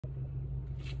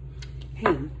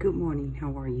Hey, good morning.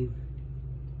 How are you?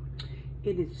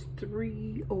 It is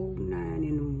 3:09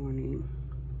 in the morning.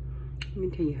 Let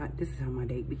me tell you this is how my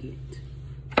day begins.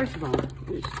 First of all,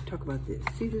 let's talk about this.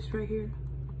 See this right here?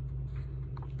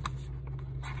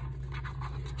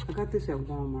 I got this at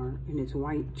Walmart and it's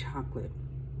white chocolate.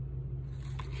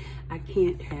 I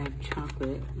can't have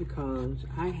chocolate because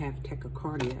I have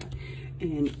tachycardia,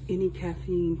 and any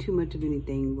caffeine, too much of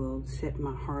anything will set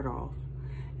my heart off,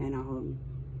 and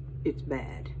it's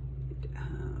bad.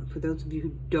 For those of you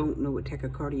who don't know what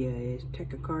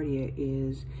tachycardia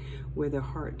is where the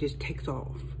heart just takes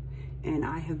off. And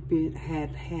I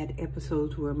have had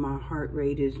episodes where my heart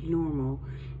rate is normal,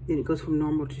 then it goes from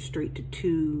normal to straight to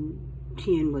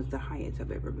 210 was the highest I've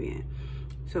ever been.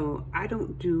 So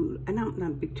I'm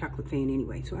not a big chocolate fan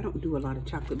anyway, so I don't do a lot of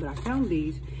chocolate, but I found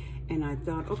these and I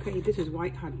thought, okay, this is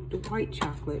white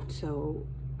chocolate, so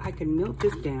I can melt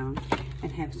this down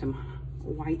and have some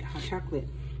white hot chocolate.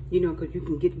 You know, because you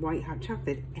can get white hot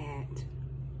chocolate at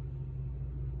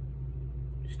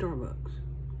Starbucks.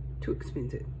 Too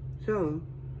expensive. So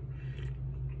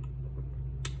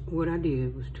what I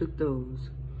did was took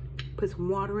those, put some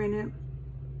water in it,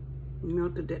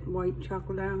 melted that white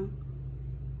chocolate down.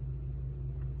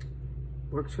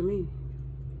 Works for me.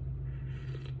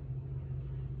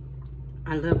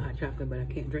 I love hot chocolate, but I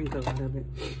can't drink a lot of it.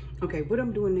 Okay, what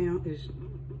I'm doing now is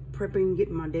prepping,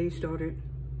 getting my day started.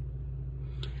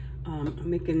 I'm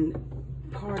making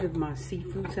part of my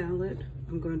seafood salad.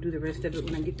 I'm going to do the rest of it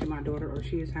when I get to my daughter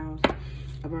Arshia's house.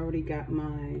 I've already got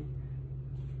my,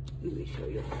 let me show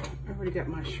you. I already got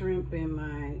my shrimp and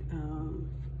my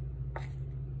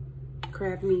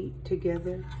crab meat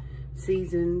together,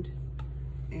 seasoned.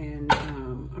 And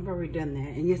I've already done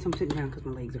that. And yes, I'm sitting down because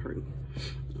my legs are hurting.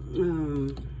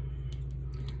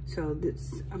 So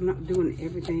I'm not doing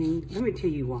everything. Let me tell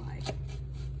you why.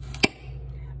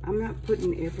 I'm not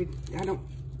putting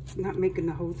not making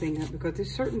the whole thing up because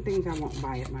there's certain things I won't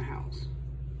buy at my house.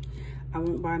 I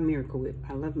won't buy Miracle Whip.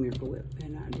 I love Miracle Whip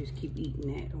and I just keep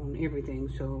eating that on everything.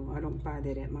 So I don't buy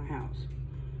that at my house.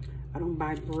 I don't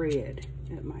buy bread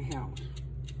at my house.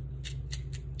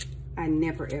 I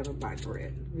never ever buy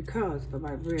bread because if I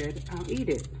buy bread, I'll eat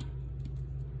it.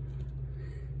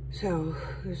 So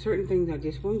there's certain things I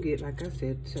just won't get, like I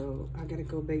said. So I gotta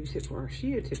go babysit for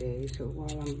Arshia today. So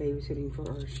while I'm babysitting for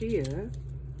Arshia,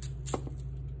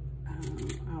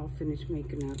 I'll finish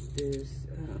making up this.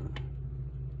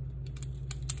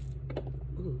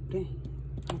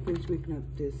 I'll finish making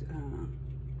up this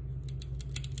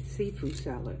seafood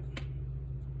salad.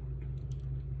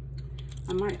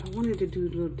 I wanted to do a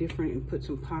little different and put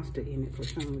some pasta in it for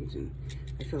some reason.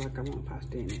 I feel like I want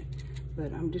pasta in it.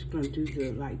 But I'm just going to do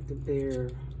the bare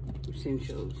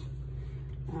essentials.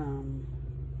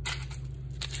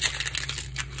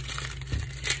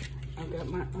 I've got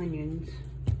my onions.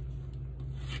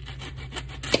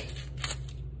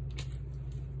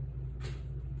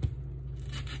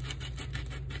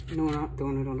 No, I'm not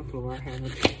throwing it on the floor. I have a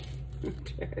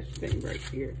trash thing right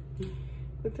here.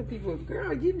 But the people,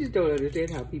 girl, you just don't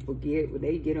understand how people get when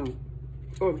they get on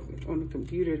the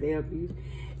computer. They abuse.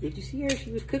 Did you see her?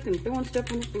 She was cooking, throwing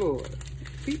stuff on the floor.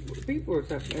 People are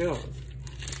something else.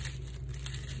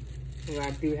 So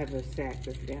I do have a sack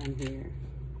that's down here.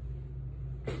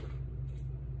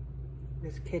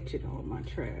 Let's catch it all my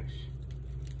trash.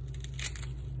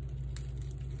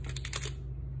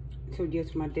 So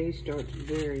yes, my day starts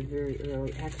very, very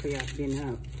early. Actually, I've been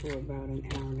up for about an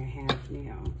hour and a half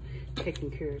now, taking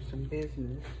care of some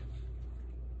business.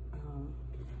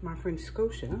 My friend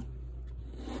Scotia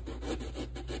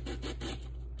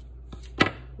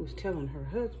was telling her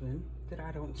husband that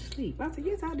I don't sleep. I said,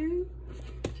 yes, I do.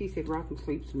 She said Robin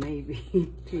sleeps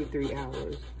maybe 2 or 3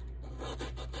 hours.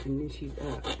 And then she's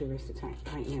up the rest of the time.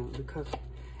 I am, because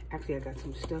actually I got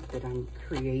some stuff that I'm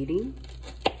creating.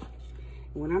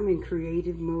 When I'm in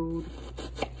creative mode,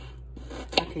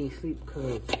 I can't sleep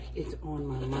because it's on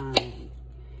my mind.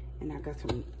 And I got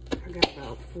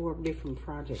about 4 different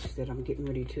projects that I'm getting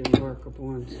ready to work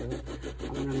upon. So I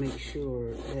want to make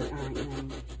sure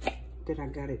that I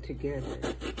got it together.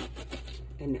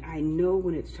 And I know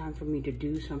when it's time for me to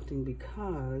do something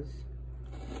because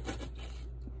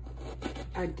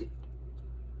I had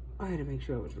to make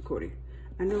sure I was recording.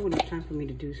 I know when it's time for me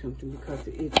to do something because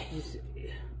it's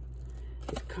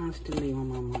constantly on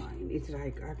my mind. It's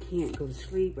like I can't go to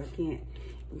sleep. I can't.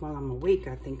 While I'm awake,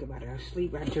 I think about it. I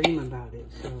sleep, I dream about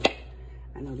it. So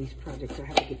I know these projects I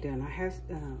have to get done. I have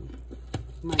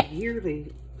my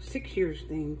yearly 6 years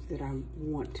things that I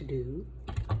want to do.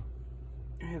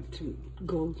 I have some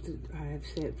goals that I have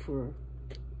set for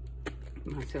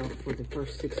myself for the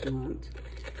first 6 months.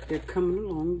 They're coming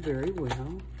along very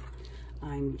well.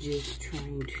 I'm just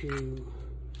trying to,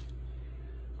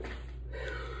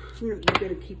 you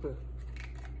gotta keep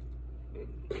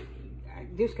I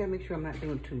just gotta make sure I'm not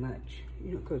doing too much,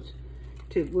 because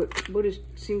what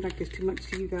seems like it's too much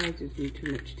to you guys is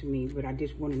too much to me, but I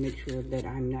just want to make sure that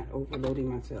I'm not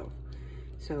overloading myself.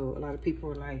 So a lot of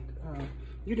people are like,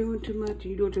 you're doing too much,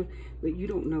 but you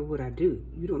don't know what I do.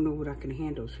 You don't know what I can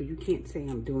handle, so you can't say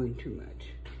I'm doing too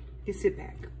much. Just sit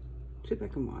back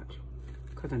and watch,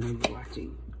 because I know you're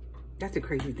watching. That's a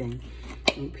crazy thing.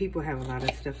 When people have a lot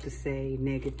of stuff to say,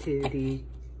 negativity.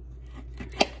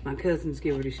 My cousin's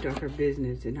getting ready to start her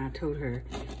business, and I told her,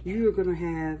 you are going to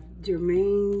have, your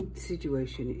main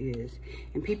situation is,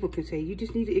 and people can say, you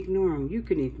just need to ignore them. You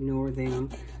can ignore them,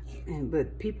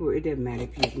 but people, it doesn't matter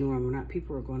if you ignore them or not.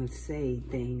 People are going to say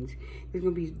things. There's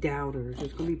going to be doubters.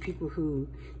 There's going to be people who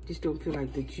just don't feel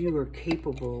like that you are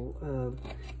capable of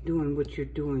doing what you're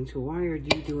doing. So why are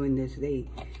you doing this?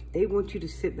 They want you to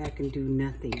sit back and do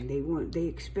nothing. They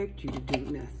expect you to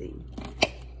do nothing.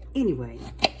 Anyway,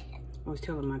 I was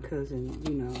telling my cousin,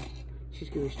 she's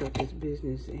going to start this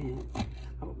business, and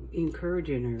I'm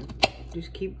encouraging her,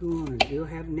 just keep going. You'll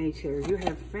have naysayers. You'll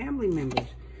have family members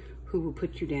who will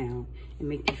put you down and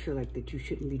make you feel like that you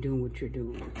shouldn't be doing what you're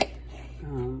doing.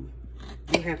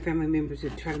 You'll have family members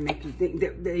that try to make you think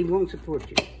that they won't support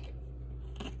you.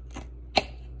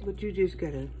 But you just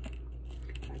got to,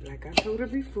 like I told her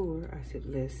before, I said,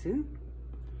 listen,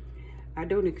 I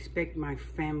don't expect my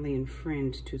family and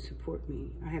friends to support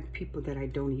me. I have people that I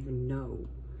don't even know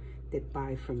that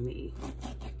buy from me.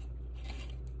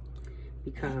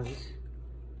 Because,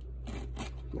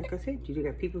 like I said, you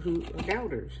got people who are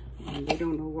doubters, and they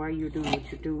don't know why you're doing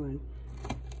what you're doing.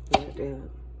 But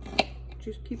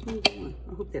just keep on going.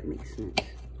 I hope that makes sense.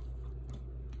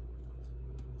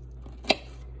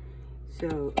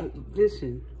 So,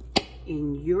 listen,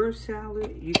 in your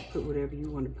salad, you can put whatever you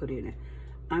want to put in it.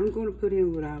 I'm going to put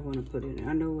in what I want to put in it.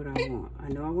 I know what I want. I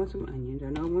know I want some onions.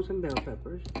 I know I want some bell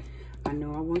peppers. I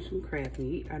know I want some crab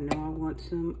meat. I know I want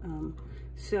some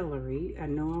celery. I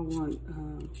know I want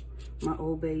my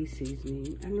Old Bay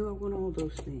seasoning. I know I want all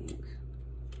those things.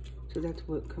 So that's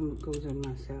what goes in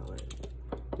my salad.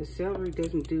 The celery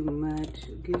doesn't do much.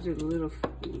 It gives it a little,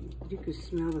 you can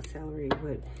smell the celery,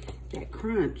 but that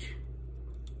crunch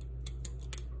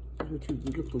is what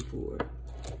you're looking for.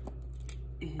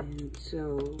 And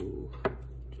so,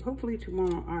 hopefully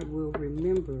tomorrow I will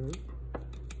remember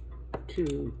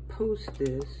to post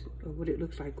this, or what it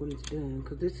looks like when it's done,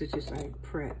 because this is just like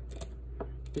prep,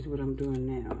 is what I'm doing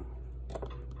now.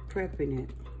 Prepping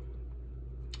it,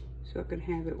 so I can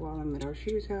have it while I'm at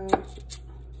Arshia's house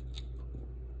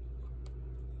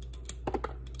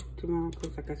tomorrow,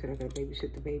 because like I said, I gotta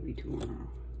babysit the baby tomorrow.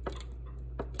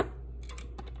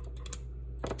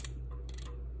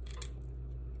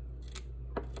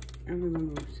 I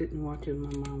remember sitting watching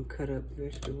my mom cut up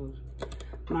vegetables.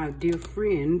 My dear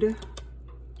friend,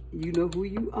 you know who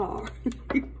you are,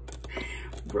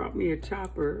 brought me a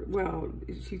chopper. Well,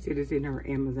 she said it's in her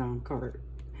Amazon cart.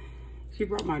 She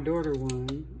brought my daughter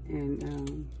one,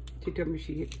 and she told me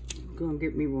she's gonna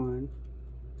get me one.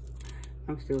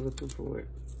 I'm still looking for it.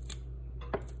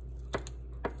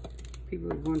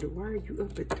 People wonder, why are you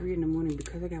up at 3 in the morning?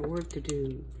 Because I got work to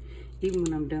do. Even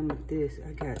when I'm done with this,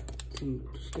 I got some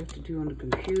stuff to do on the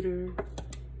computer.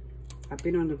 I've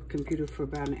been on the computer for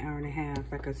about an hour and a half,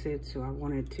 like I said, so I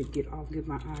wanted to get off, give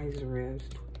my eyes a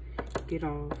rest, get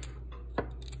off,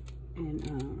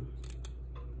 and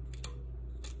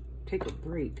take a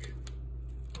break.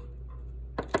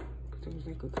 Because I was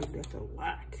like, okay, that's a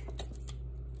lot.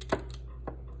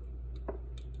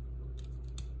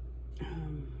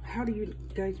 How do you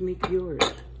guys make your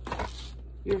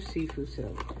seafood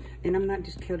salad? And I'm not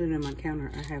just killing it on my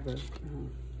counter. I have a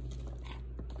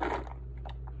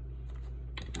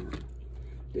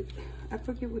I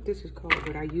forget what this is called,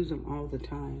 but I use them all the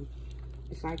time.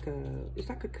 It's like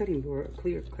a cutting board, a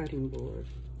clear cutting board.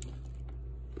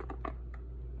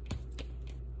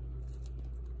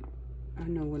 I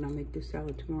know when I make this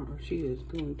salad tomorrow, she is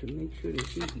going to make sure that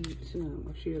she eats some,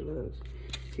 or she loves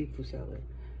seafood salad.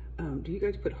 Do you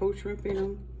guys put whole shrimp in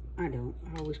them? I don't.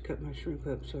 I always cut my shrimp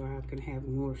up so I can have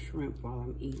more shrimp while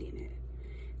I'm eating it.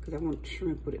 Because I want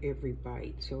shrimp with every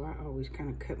bite. So I always kind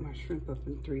of cut my shrimp up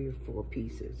in 3 or 4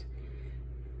 pieces.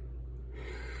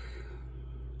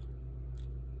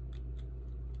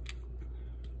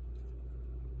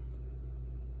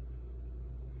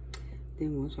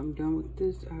 Then once I'm done with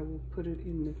this, I will put it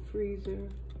in the freezer.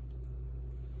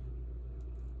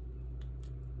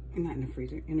 Not in the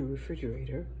freezer, in the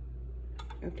refrigerator.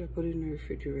 after I put it in the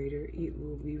refrigerator, it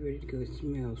will be ready to go. It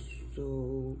smells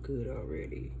so good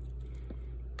already.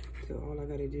 So all I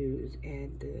gotta do is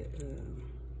add the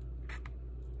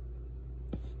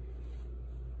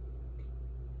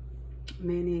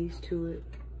mayonnaise to it.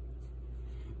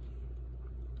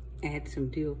 Add some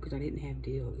dill, because I didn't have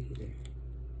dill either.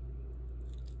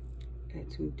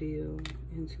 Add some dill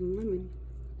and some lemon,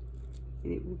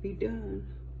 and it will be done.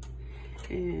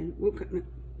 And what kind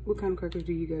of crackers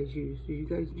do you guys use? Do you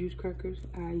guys use crackers?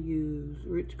 I use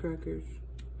Ritz crackers.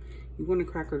 You want a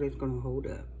cracker that's gonna hold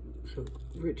up. So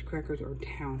Ritz crackers or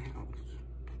Townhouse.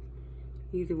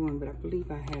 Either one, but I believe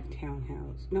I have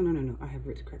Townhouse. No. I have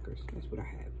Ritz crackers. That's what I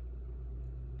have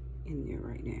in there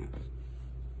right now.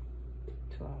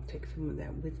 So I'll take some of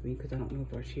that with me, because I don't know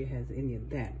if she has any of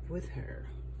that with her.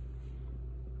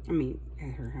 I mean,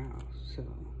 at her house. So,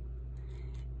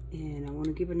 and I want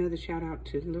to give another shout out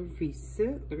to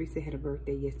Larissa. Larissa had a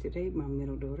birthday yesterday, my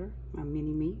middle daughter, my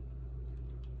mini-me.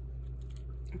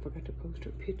 I forgot to post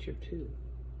her picture too.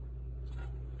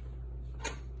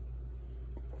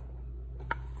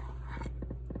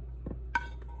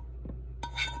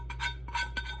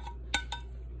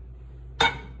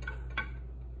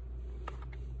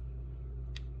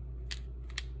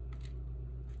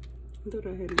 I thought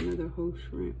I had another whole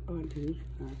shrimp. Oh, I do.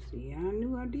 I see. I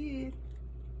knew I did.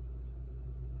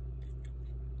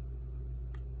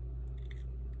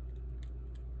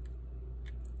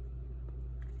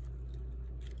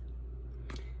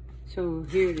 So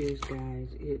here it is, guys.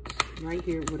 It's right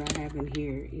here. What I have in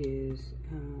here is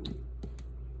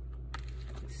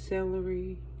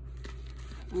celery,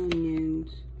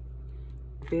 onions,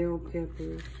 bell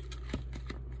peppers,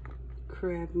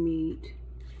 crab meat,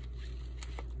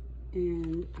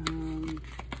 and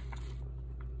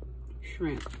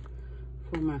shrimp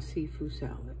for my seafood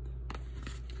salad.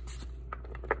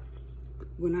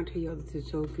 When I tell y'all this is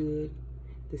so good,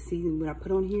 the seasoning what I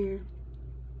put on here,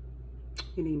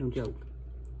 it ain't no joke.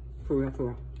 For real,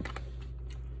 for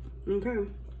real. Okay.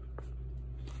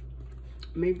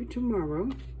 Maybe tomorrow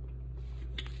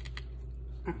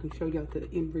I can show y'all the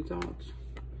end results.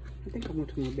 I think I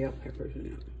want some more bell peppers in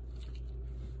it.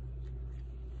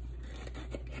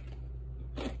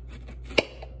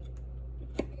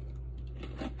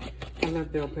 I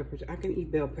love bell peppers. I can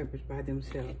eat bell peppers by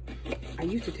themselves. I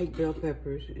used to take bell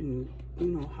peppers and, you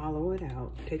know, hollow it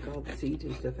out, take all the seeds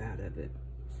and stuff out of it.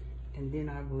 And then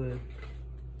I would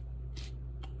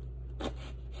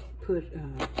put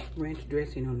ranch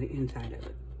dressing on the inside of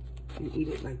it and eat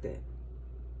it like that.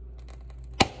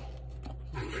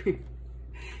 My friend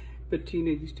Bettina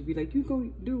used to be like, "You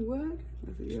gonna do what?"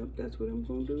 I said, "Yep, that's what I'm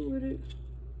gonna do with it."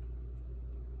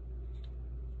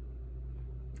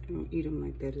 I don't eat them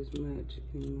like that as much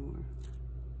anymore.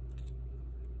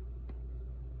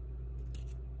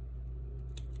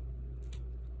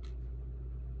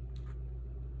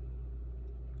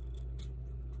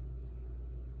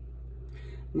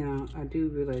 Now, I do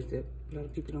realize that a lot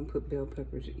of people don't put bell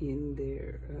peppers in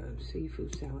their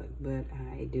seafood salad, but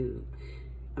I do.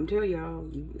 I'm telling y'all,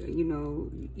 you know,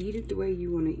 eat it the way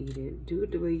you want to eat it. Do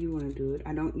it the way you want to do it.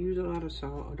 I don't use a lot of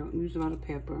salt. I don't use a lot of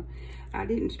pepper. I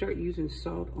didn't start using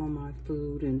salt on my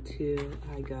food until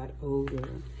I got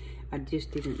older. I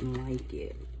just didn't like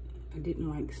it. I didn't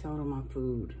like salt on my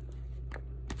food.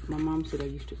 My mom said I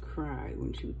used to cry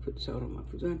when she would put salt on my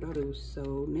food. I thought it was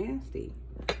so nasty.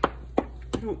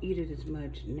 I don't eat it as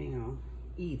much now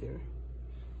either,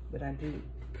 but I do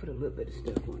put a little bit of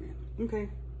stuff on it. Okay.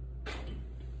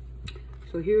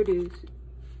 So here it is.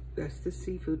 That's the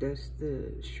seafood. That's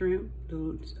the shrimp,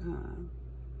 the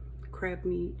crab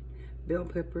meat, bell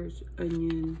peppers,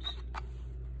 onions,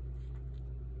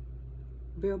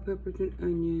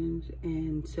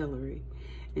 and celery.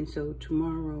 And so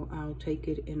tomorrow I'll take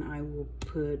it and I will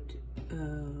put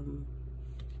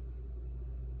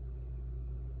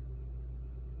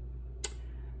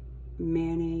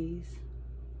mayonnaise,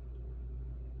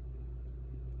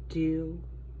 dill.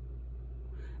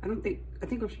 I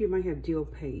think she might have dill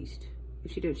paste.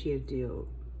 If she does, she has dill,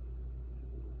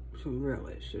 some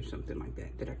relish or something like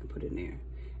that, that I can put in there.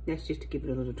 That's just to give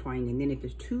it a little twang. And then if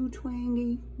it's too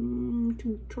twangy,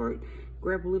 too tart,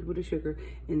 grab a little bit of sugar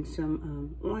and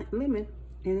some lemon,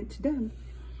 and it's done.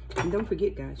 And don't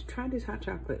forget, guys, try this hot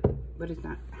chocolate. But it's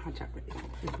not hot chocolate.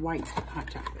 It's white hot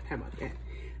chocolate. How about that?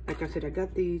 Like I said, I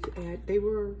got these at, they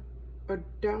were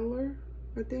 $1,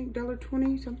 I think,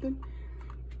 $1.20 something.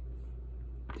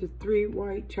 The 3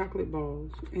 white chocolate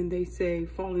balls, and they say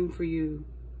 "falling for you"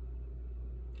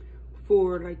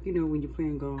 for, like, you know, when you're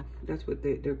playing golf. That's what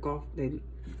they're golf.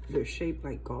 They're shaped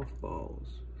like golf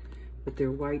balls, but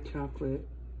they're white chocolate,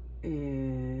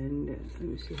 And let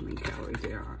me see how many calories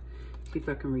there are. See if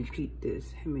I can repeat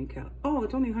this. How many calories? Oh,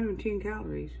 it's only 110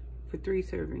 calories for 3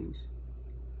 servings.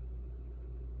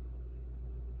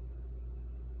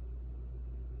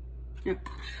 Yeah,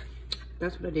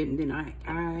 that's what I did. And then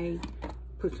I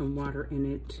put some water in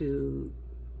it to,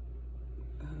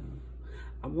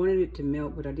 I wanted it to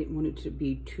melt, but I didn't want it to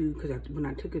be too, because when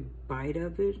I took a bite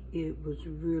of it, it was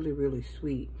really, really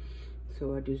sweet.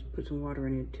 So I just put some water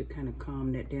in it to kind of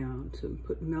calm that down. So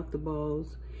melt the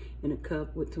balls in a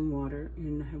cup with some water,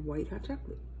 and I have white hot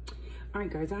chocolate. All right,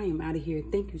 guys, I am out of here.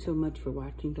 Thank you so much for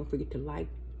watching. Don't forget to like,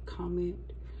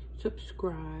 comment,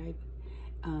 subscribe.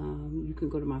 You can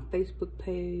go to my Facebook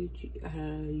page.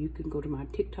 You can go to my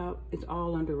TikTok. It's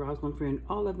all under Rosalind Friend,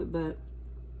 all of it, but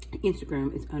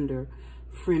Instagram is under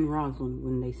Friend Rosalind.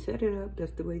 When they set it up,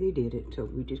 that's the way they did it. So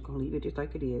we just gonna leave it just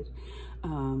like it is.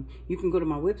 You can go to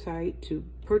my website to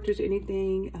purchase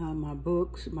anything, my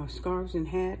books, my scarves and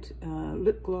hats,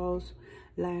 lip gloss,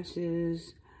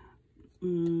 lashes.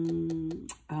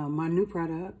 My new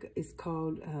product is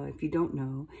called, if you don't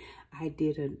know, I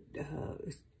did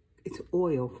it's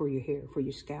oil for your hair, for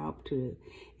your scalp, and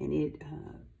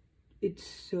it's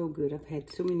so good. I've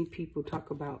had so many people talk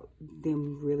about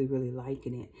them really, really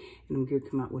liking it. And I'm going to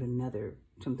come out with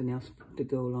something else to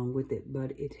go along with it.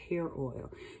 But it's hair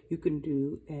oil. You can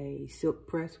do a silk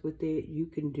press with it. You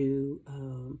can do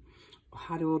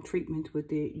hot oil treatments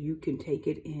with it. You can take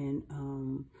it in,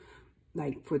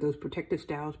 like for those protective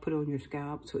styles, put it on your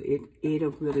scalp. So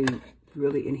it'll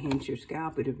really enhance your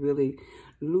scalp. It'll really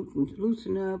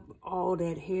loosen up all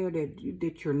that hair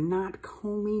that you're not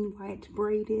combing while it's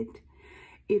braided.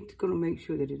 It's gonna make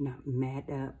sure that it's not mat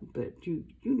up, but you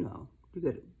know, you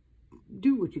gotta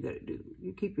do what you gotta do.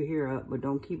 You keep your hair up, but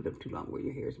don't keep it up too long where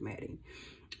your hair is matting.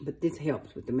 But this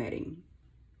helps with the matting.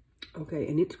 Okay,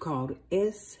 and it's called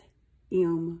SMW,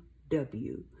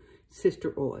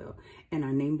 Sister Oil. And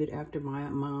I named it after my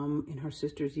mom and her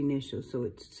sister's initials. So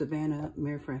it's Savannah,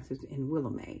 Mary Frances, and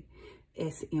Willa Mae.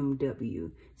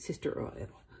 SMW, Sister Oil.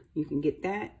 You can get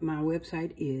that. My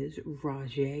website is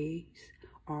Razjas,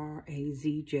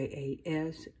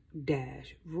 RAZJAS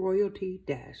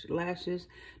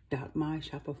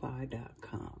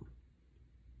royalty-lashes.myshopify.com.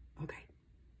 Okay,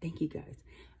 thank you guys.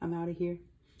 I'm out of here.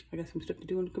 I got some stuff to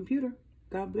do on the computer.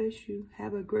 God bless you.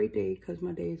 Have a great day, because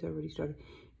my day has already started.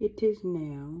 It is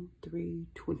now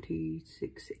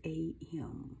 3:26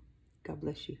 a.m. God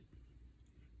bless you.